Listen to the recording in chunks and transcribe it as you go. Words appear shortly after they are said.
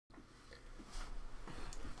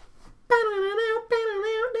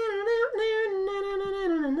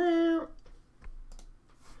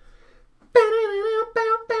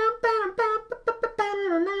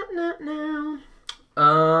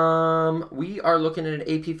we are looking at an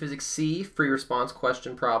AP Physics C free response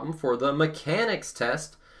question problem for the mechanics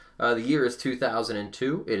test. The year is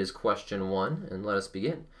 2002. It is question 1, and let us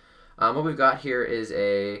begin. What we've got here is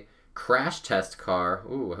a crash test car.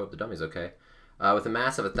 Ooh, I hope the dummy's okay. With a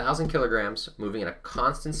mass of 1,000 kilograms, moving at a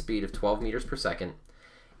constant speed of 12 meters per second.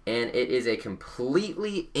 And it is a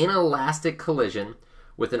completely inelastic collision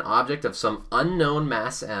with an object of some unknown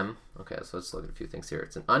mass m. Okay, so let's look at a few things here.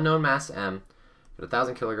 It's an unknown mass m at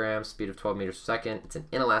 1,000 kilograms, speed of 12 meters per second. It's an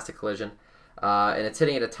inelastic collision, and it's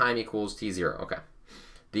hitting at a time equals t0. Okay.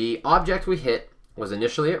 The object we hit was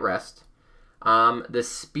initially at rest. The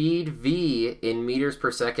speed v in meters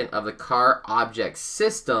per second of the car object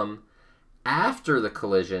system after the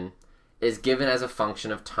collision is given as a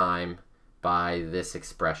function of time by this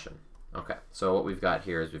expression. Okay, so what we've got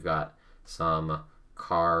here is we've got some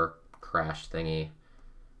car crash thingy,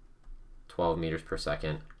 12 meters per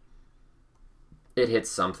second. It hits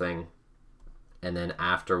something, and then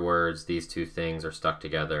afterwards these two things are stuck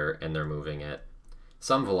together and they're moving at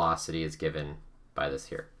some velocity is given by this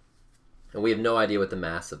here. And we have no idea what the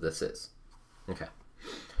mass of this is. Okay.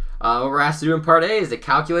 What we're asked to do in part A is to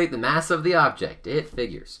calculate the mass of the object. It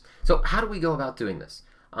figures. So how do we go about doing this?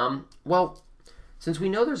 Well, since we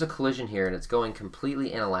know there's a collision here and it's going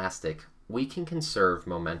completely inelastic, we can conserve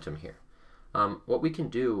momentum here. What we can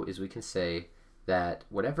do is we can say that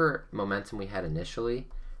whatever momentum we had initially,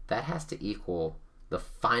 that has to equal the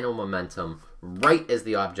final momentum right as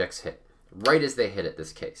the objects hit, right as they hit it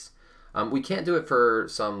this case. We can't do it for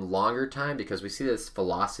some longer time because we see this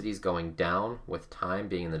velocity is going down with time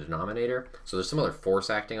being in the denominator. So there's some other force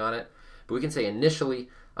acting on it. But we can say initially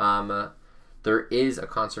there is a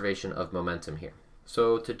conservation of momentum here.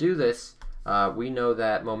 So to do this, we know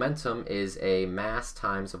that momentum is a mass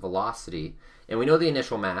times a velocity. And we know the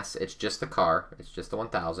initial mass, it's just the car, it's just the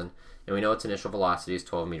 1,000. And we know its initial velocity is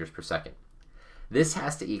 12 meters per second. This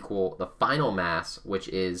has to equal the final mass, which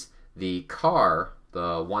is the car,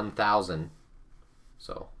 the 1,000.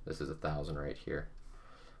 So this is 1,000 right here.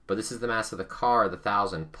 But this is the mass of the car, the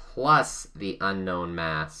 1,000, plus the unknown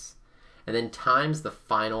mass. And then times the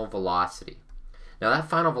final velocity. Now that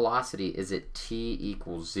final velocity is at t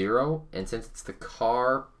equals 0. And since it's the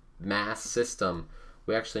car mass system,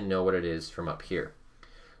 we actually know what it is from up here.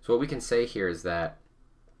 So what we can say here is that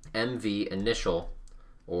mv initial,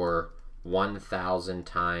 or 1,000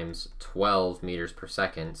 times 12 meters per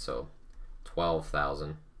second, so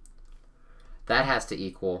 12,000, that has to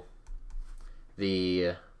equal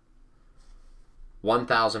the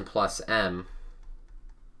 1,000 plus m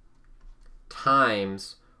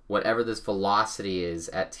times whatever this velocity is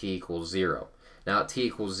at t equals 0. Now at t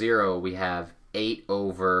equals 0, we have 8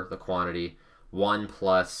 over the quantity 1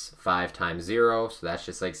 plus 5 times 0, so that's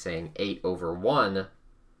just like saying 8 over 1,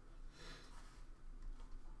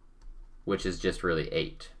 which is just really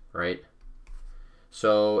 8, right?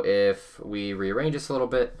 So if we rearrange this a little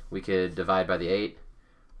bit, we could divide by the 8.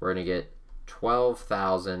 We're going to get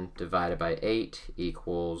 12,000 divided by 8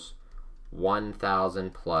 equals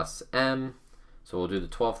 1,000 plus m. So we'll do the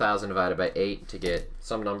 12,000 divided by 8 to get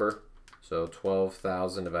some number. So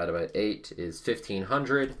 12,000 divided by 8 is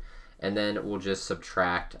 1,500. And then we'll just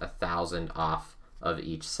subtract 1,000 off of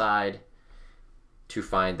each side to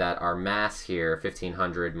find that our mass here,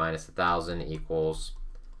 1,500 minus 1,000, equals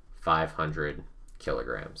 500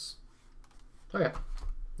 kilograms. Okay,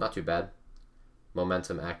 not too bad.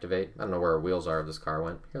 Momentum activate. I don't know where our wheels are if this car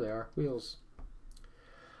went. Here they are, wheels.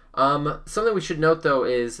 Something we should note though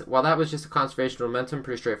is, while that was just a conservation of momentum,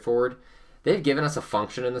 pretty straightforward, they've given us a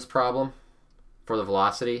function in this problem for the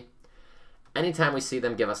velocity. Anytime we see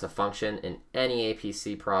them give us a function in any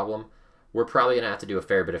APC problem, we're probably going to have to do a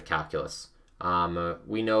fair bit of calculus.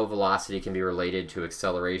 We know velocity can be related to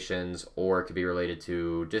accelerations, or it could be related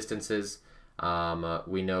to distances.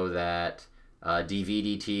 We know that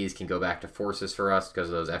dv dt's can go back to forces for us because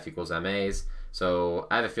of those F equals ma's. So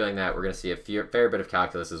I have a feeling that we're going to see a fair bit of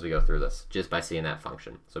calculus as we go through this, just by seeing that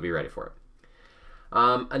function. So be ready for it.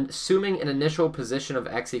 Assuming an initial position of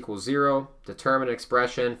x equals 0, determine an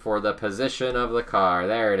expression for the position of the car.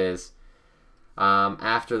 There it is.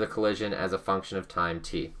 After the collision as a function of time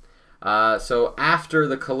t. So after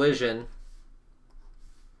the collision,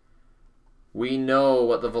 we know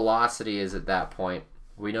what the velocity is at that point.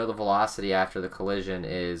 We know the velocity after the collision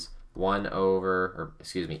is 8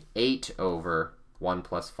 over 1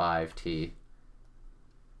 plus 5t.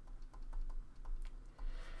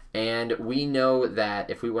 And we know that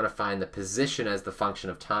if we want to find the position as the function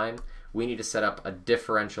of time, we need to set up a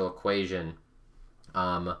differential equation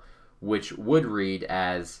which would read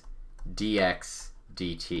as dx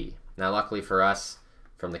dt. Now luckily for us,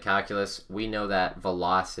 from the calculus, we know that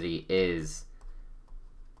velocity is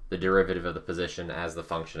the derivative of the position as the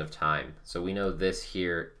function of time. So we know this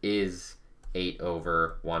here is 8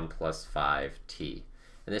 over 1 plus 5t.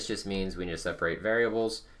 And this just means we need to separate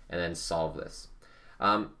variables and then solve this.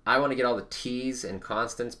 I want to get all the t's and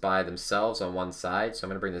constants by themselves on one side, so I'm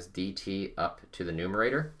going to bring this dt up to the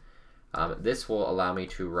numerator. This will allow me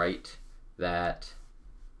to write that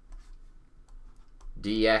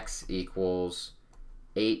dx equals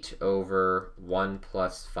 8 over 1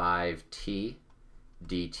 plus 5t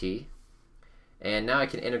dt. And now I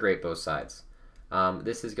can integrate both sides.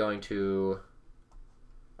 This is going to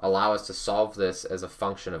allow us to solve this as a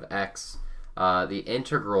function of x. The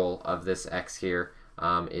integral of this x here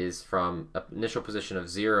is from an initial position of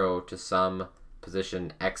 0 to some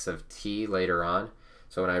position x of t later on.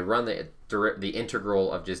 So when I run the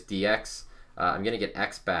integral of just dx, I'm going to get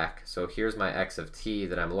x back. So here's my x of t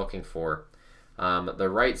that I'm looking for. The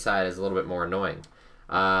right side is a little bit more annoying.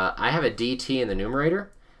 I have a dt in the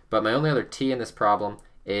numerator, but my only other t in this problem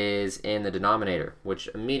is in the denominator, which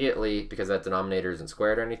immediately, because that denominator isn't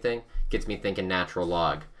squared or anything, gets me thinking natural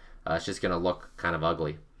log. It's just going to look kind of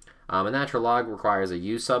ugly. A natural log requires a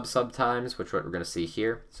u sub sometimes, which what we're going to see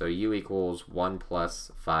here. So u equals 1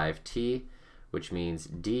 plus 5t, which means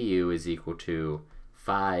du is equal to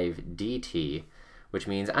 5 dt, which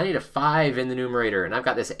means I need a 5 in the numerator, and I've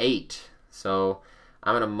got this 8. So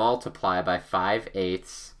I'm going to multiply by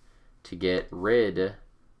 5/8 to get rid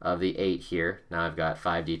of the 8 here. Now I've got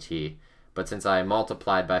 5 dt. But since I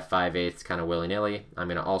multiplied by 5/8 kind of willy-nilly, I'm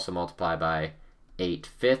going to also multiply by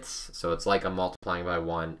 8/5. So it's like I'm multiplying by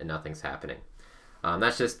 1 and nothing's happening.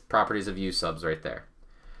 That's just properties of u subs right there.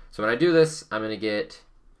 So when I do this, I'm going to get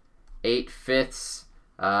 8/5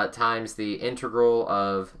 times the integral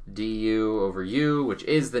of du over u, which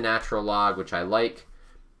is the natural log, which I like.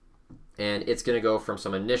 And it's going to go from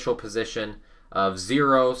some initial position of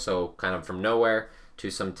 0, so kind of from nowhere,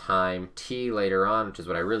 to some time t later on, which is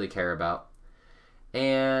what I really care about.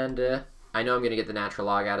 And I know I'm going to get the natural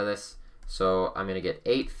log out of this, so I'm going to get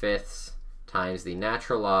 8/5 times the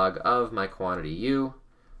natural log of my quantity u,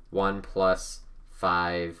 1 plus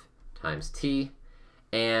 5 times t.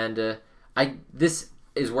 And this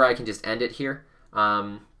is where I can just end it here.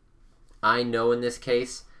 I know in this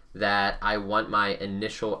case that I want my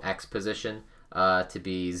initial x position to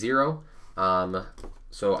be 0.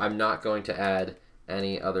 So I'm not going to add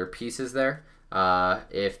any other pieces there.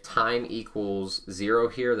 If time equals 0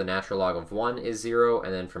 here, the natural log of 1 is 0,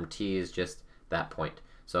 and then from t is just that point.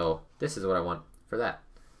 So this is what I want for that.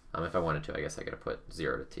 If I wanted to, I guess I could have put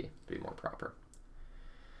 0 to t to be more proper.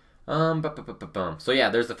 So yeah,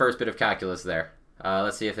 there's the first bit of calculus there.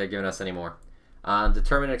 Let's see if they're giving us any more.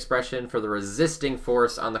 Determine an expression for the resisting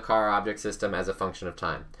force on the car object system as a function of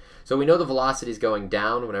time. So we know the velocity is going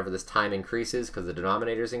down whenever this time increases because the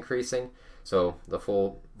denominator is increasing. So the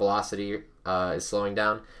full velocity is slowing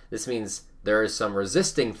down. This means there is some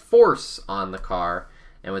resisting force on the car.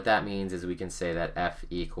 And what that means is we can say that F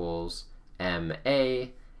equals ma.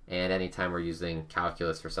 And anytime we're using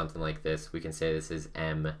calculus for something like this, we can say this is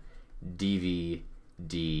m dv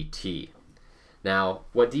dt. Now,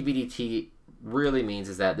 what dv dt really means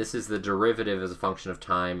is that this is the derivative as a function of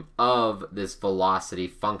time of this velocity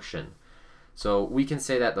function. So we can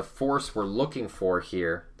say that the force we're looking for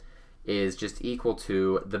here is just equal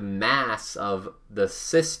to the mass of the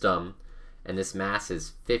system, and this mass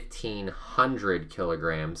is 1,500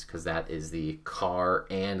 kilograms because that is the car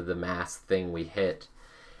and the mass thing we hit.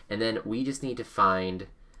 And then we just need to find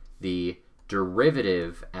the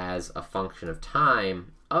derivative as a function of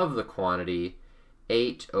time of the quantity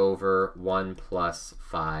 8 over 1 plus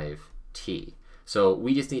 5t. So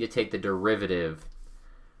we just need to take the derivative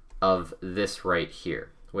of this right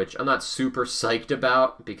here, which I'm not super psyched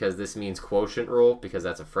about because this means quotient rule because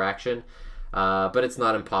that's a fraction, but it's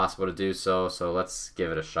not impossible to do so, so let's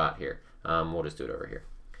give it a shot here. We'll just do it over here.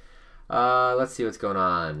 Let's see what's going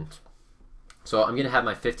on. So I'm going to have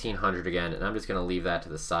my 1,500 again, and I'm just going to leave that to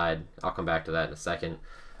the side. I'll come back to that in a second.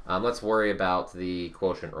 Let's worry about the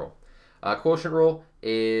quotient rule. Quotient rule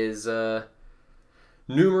is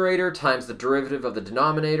numerator times the derivative of the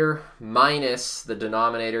denominator minus the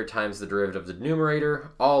denominator times the derivative of the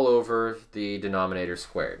numerator all over the denominator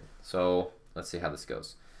squared. So let's see how this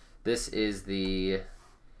goes. This is the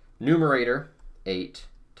numerator, 8,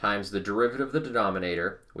 times the derivative of the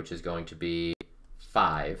denominator, which is going to be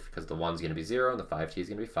 5, because the 1's going to be 0 and the 5t is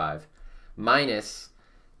going to be 5, minus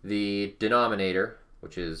the denominator,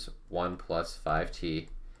 which is 1 plus 5t,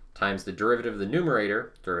 times the derivative of the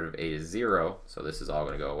numerator, derivative of 8 is 0, so this is all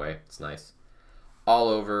going to go away, it's nice, all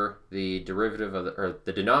over the derivative of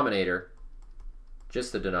the denominator,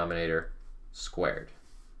 just the denominator, squared.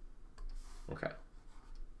 Okay,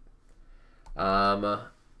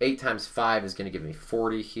 8 times 5 is going to give me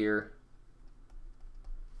 40 here,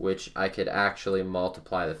 which I could actually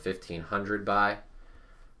multiply the 1500 by.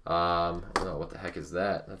 Oh, what the heck is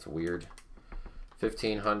that? That's weird.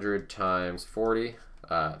 1500 times 40,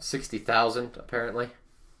 60,000 apparently.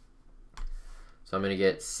 So I'm going to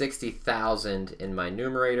get 60,000 in my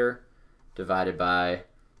numerator divided by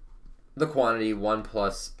the quantity 1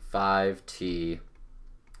 plus 5t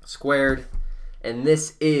squared. And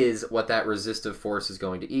this is what that resistive force is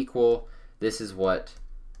going to equal. This is what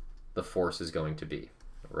the force is going to be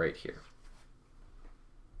right here.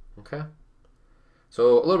 Okay?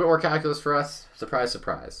 So a little bit more calculus for us. Surprise,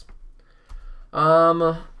 surprise.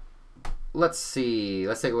 Let's see.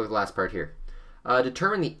 Let's take a look at the last part here.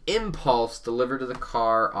 Determine the impulse delivered to the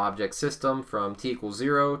car object system from t equals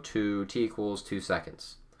 0 to t equals 2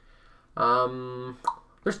 seconds.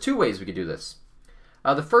 There's two ways we could do this.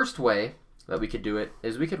 The first way that we could do it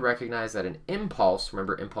is we could recognize that an impulse,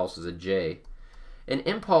 remember impulse is a J, an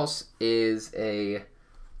impulse is a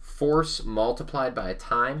force multiplied by a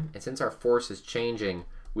time, and since our force is changing,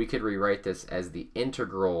 we could rewrite this as the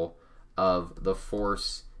integral of the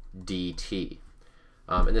force dt.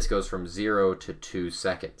 And this goes from 0 to 2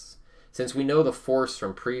 seconds. Since we know the force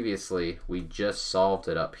from previously, we just solved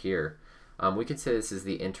it up here. We can say this is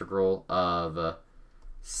the integral of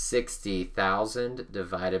 60,000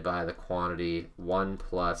 divided by the quantity 1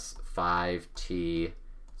 plus 5t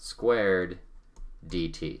squared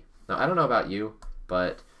dt. Now, I don't know about you,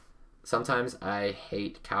 but sometimes I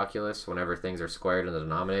hate calculus whenever things are squared in the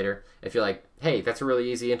denominator. If you're like, hey, that's a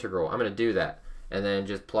really easy integral, I'm going to do that, and then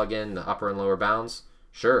just plug in the upper and lower bounds,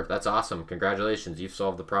 sure, that's awesome. Congratulations, you've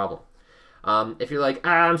solved the problem. If you're like,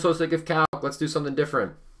 I'm so sick of calc, let's do something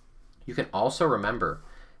different. You can also remember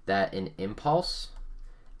that an impulse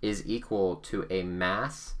is equal to a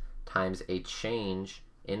mass times a change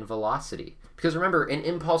in velocity. Because remember, an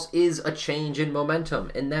impulse is a change in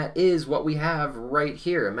momentum, and that is what we have right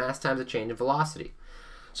here, a mass times a change in velocity.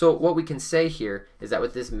 So what we can say here is that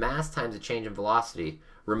with this mass times a change in velocity,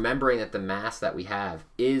 remembering that the mass that we have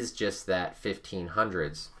is just that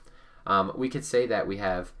 1500s, we could say that we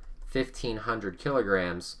have 1500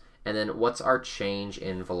 kilograms, and then what's our change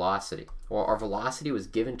in velocity? Well, our velocity was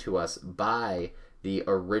given to us by the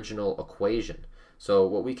original equation. So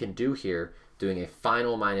what we can do here, doing a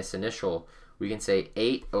final minus initial, we can say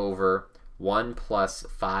 8 over 1 plus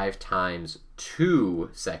 5 times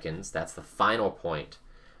 2 seconds, that's the final point,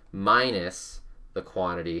 minus the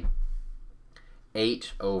quantity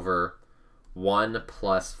 8 over 1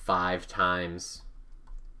 plus 5 times,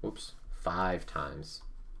 5 times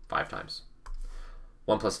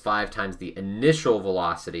 1 plus 5 times the initial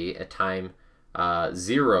velocity at time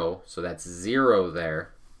 0, so that's 0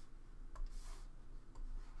 there.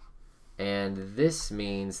 And this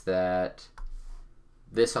means that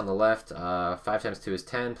this on the left, 5 times 2 is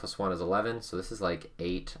 10, plus 1 is 11, so this is like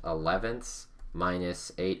 8 elevenths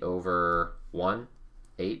minus 8 over 1,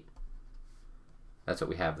 8. That's what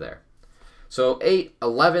we have there. So 8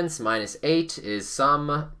 elevenths minus 8 is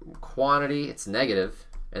some quantity, it's negative,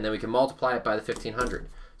 and then we can multiply it by the 1500.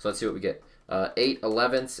 So let's see what we get. 8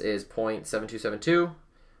 elevenths is 0.7272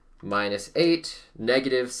 minus 8,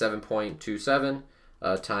 negative 7.27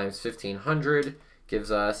 times 1500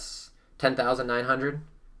 gives us 10,900,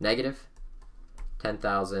 negative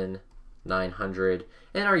 10,900.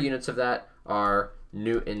 And our units of that are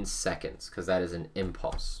Newton seconds, because that is an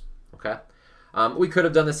impulse. Okay. We could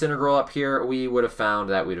have done this integral up here. We would have found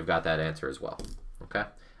that we'd have got that answer as well. Okay.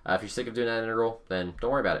 If you're sick of doing that integral, then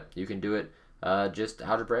don't worry about it. You can do it just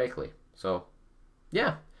algebraically. So,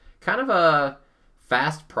 yeah, kind of a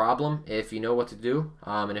fast problem if you know what to do,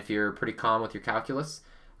 and if you're pretty calm with your calculus.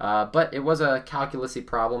 But it was a calculus-y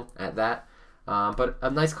problem at that. But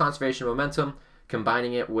a nice conservation of momentum,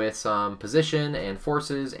 combining it with some position and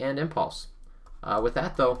forces and impulse. With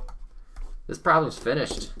that, though, this problem's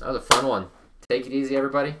finished. That was a fun one. Take it easy,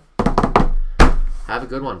 everybody. Have a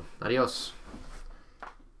good one. Adios.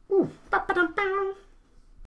 Ooh.